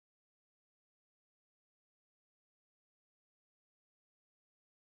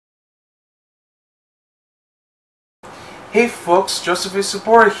Hey folks, Joseph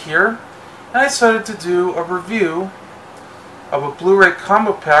Sobora here, and I decided to do a review of a Blu-ray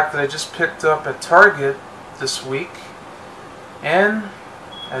combo pack that I just picked up at Target this week. And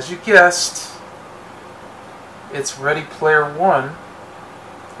as you guessed, it's Ready Player One.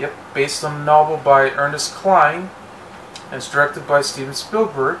 Yep, based on a novel by Ernest Cline, and it's directed by Steven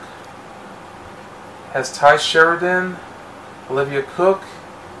Spielberg. Has Ty Sheridan, Olivia Cook,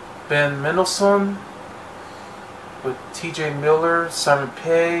 Ben Mendelsohn, with T.J. Miller, Simon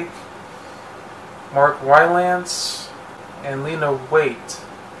Pegg, Mark Rylance, and Lena Waithe.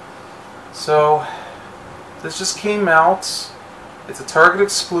 So this just came out. It's a Target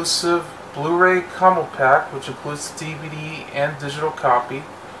exclusive Blu-ray combo pack, which includes the DVD and digital copy.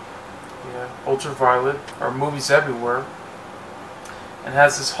 Yeah, ultraviolet, or movies everywhere. And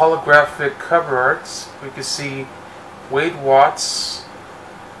has this holographic cover art. We can see Wade Watts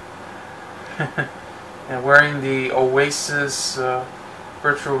and wearing the Oasis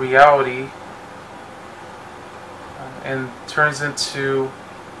virtual reality, and turns into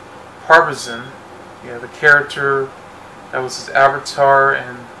Harbison, the character that was his avatar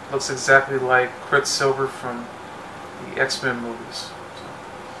and looks exactly like Quicksilver from the X-Men movies. So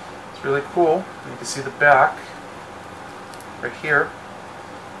it's really cool. And you can see the back right here,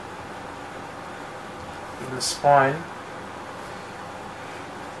 even the spine.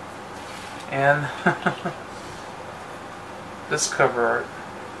 And this cover art.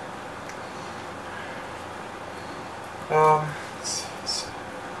 Let's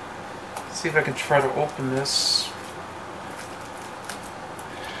see if I can try to open this.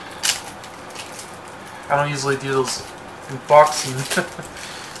 I don't usually do those unboxing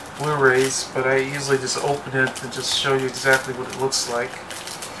Blu-rays, but I usually just open it to just show you exactly what it looks like.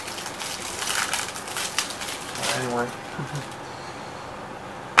 Anyway.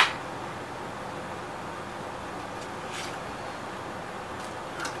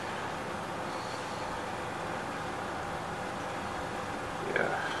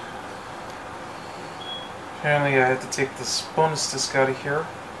 Apparently I had to take this bonus disc out of here.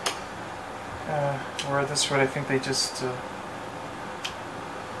 Or this one, I think they just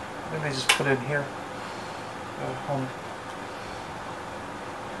put it in here. Hold on.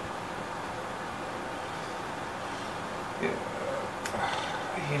 Yeah.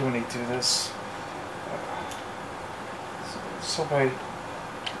 I hate when they do this. So by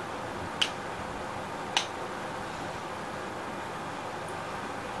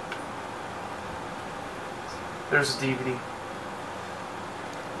there's a DVD.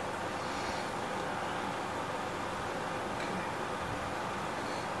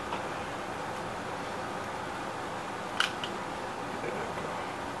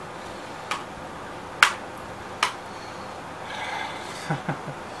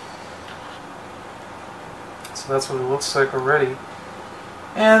 So that's what it looks like already.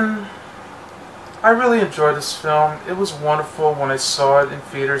 And I really enjoyed this film. It was wonderful when I saw it in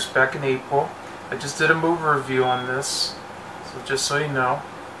theaters back in April. I just did a movie review on this, so just so you know.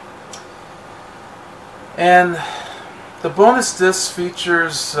 And the bonus disc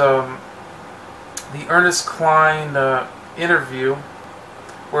features the Ernest Cline interview,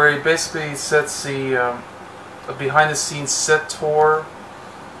 where he basically sets the a behind-the-scenes set tour,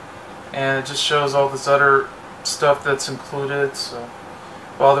 and it just shows all this other stuff that's included. So,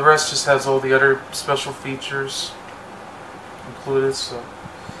 while the rest just has all the other special features included. So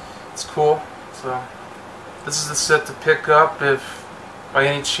it's cool. So this is the set to pick up if by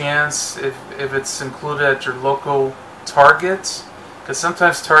any chance if it's included at your local Target, because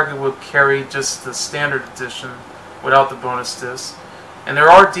sometimes Target will carry just the standard edition without the bonus disc, and there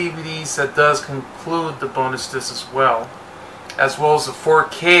are DVDs that does include the bonus disc as well as the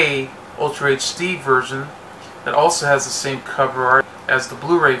 4K Ultra HD version that also has the same cover art as the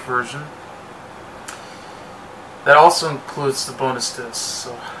Blu-ray version that also includes the bonus disc.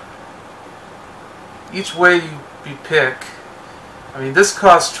 So each way you pick, I mean, this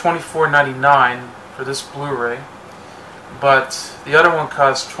costs $24.99 for this Blu-ray, but the other one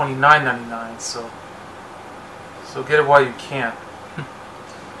costs $29.99. So get it while you can,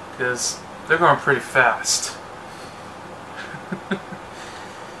 because they're going pretty fast.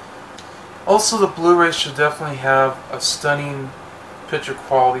 Also, the Blu-ray should definitely have a stunning picture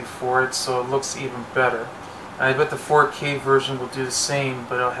quality for it, so it looks even better. And I bet the 4K version will do the same,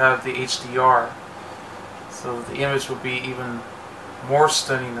 but it'll have the HDR. So the image will be even more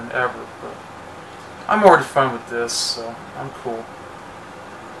stunning than ever. But I'm already fine with this, so I'm cool.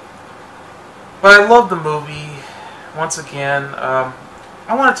 But I love the movie. Once again, I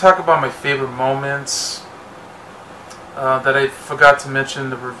want to talk about my favorite moments. that I forgot to mention in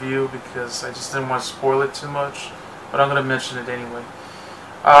the review because I just didn't want to spoil it too much. but I'm going to mention it anyway.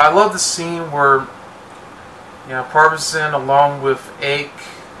 I love the scene where Parvizin, along with Ake,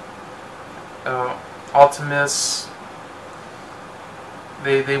 Optimus,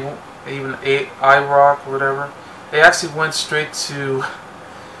 they even IROC or whatever, they actually went straight to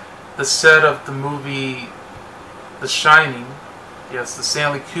the set of the movie The Shining. Yes, the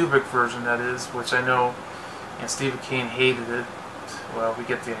Stanley Kubrick version, that is, which I know Stephen King hated it. Well, we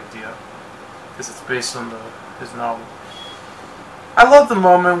get the idea, because it's based on his novel. I love the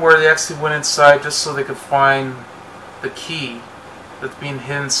moment where they actually went inside just so they could find the key that's being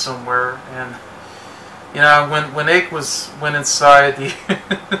hidden somewhere. And when Ake went inside,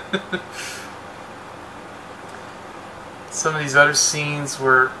 some of these other scenes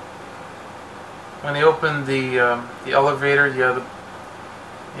where when they open the elevator,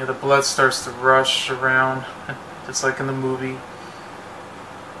 the blood starts to rush around, just like in the movie.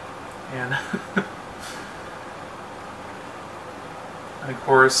 And of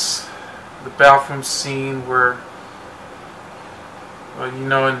course, the bathroom scene where, well,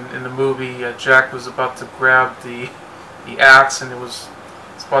 in the movie, Jack was about to grab the axe, and it's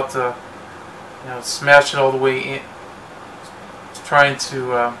about to, smash it all the way in, trying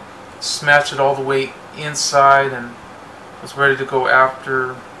to smash it all the way inside, and was ready to go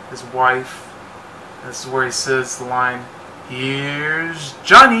after his wife. And this is where he says the line, "Here's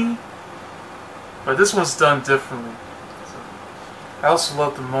Johnny." But this one's done differently. So, I also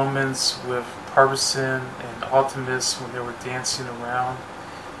love the moments with Parvizin and Optimus when they were dancing around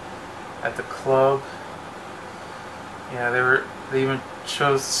at the club. Yeah, they even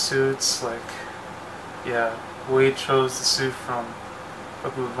chose the suits, like, Wade chose the suit from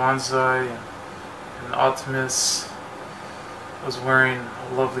Babu Banzai, and Optimus was wearing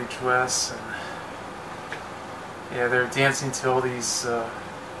a lovely dress, and they're dancing to all these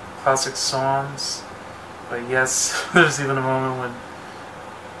classic songs. But yes, there's even a moment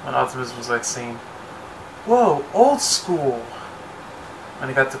when Optimus was like saying, "Whoa, old school," when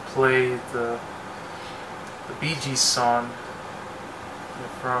he got to play the Bee Gees song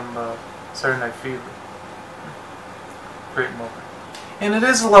from Saturday Night Fever. Great moment. And it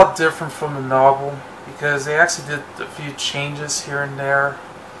is a lot different from the novel, because they actually did a few changes here and there.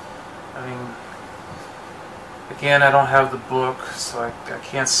 I mean, again, I don't have the book, so I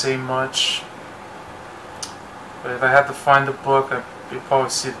can't say much. But if I had to find the book, you'd probably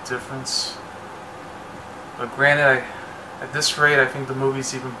see the difference. But granted, at this rate, I think the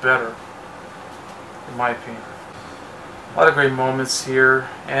movie's even better, in my opinion. A lot of great moments here.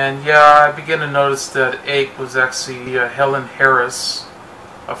 And yeah, I began to notice that Ake was actually Helen Harris,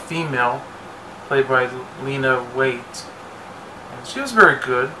 a female, played by Lena Waite. And she was very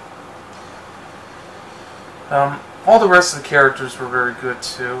good. All the rest of the characters were very good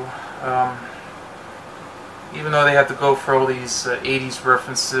too. Even though they had to go for all these 80s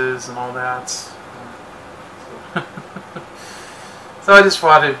references and all that. So I just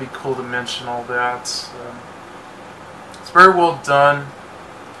thought it'd be cool to mention all that. It's very well done.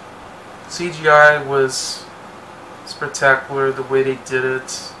 CGI was spectacular, the way they did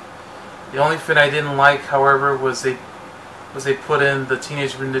it. The only thing I didn't like, however, was they put in the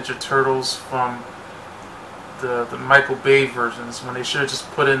Teenage Mutant Ninja Turtles from the Michael Bay versions, when they should have just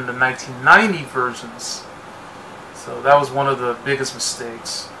put in the 1990 versions. So that was one of the biggest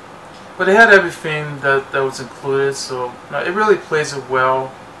mistakes. But it had everything that was included, so it really plays it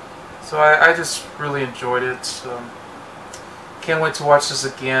well. So I just really enjoyed it. Can't wait to watch this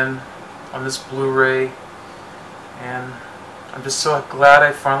again on this Blu-ray, and I'm just so glad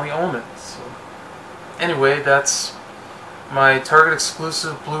I finally own it. So anyway, that's my Target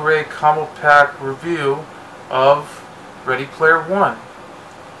exclusive Blu-ray combo pack review of Ready Player One.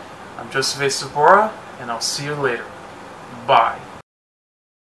 I'm Joseph A. Sobora, and I'll see you later. Bye.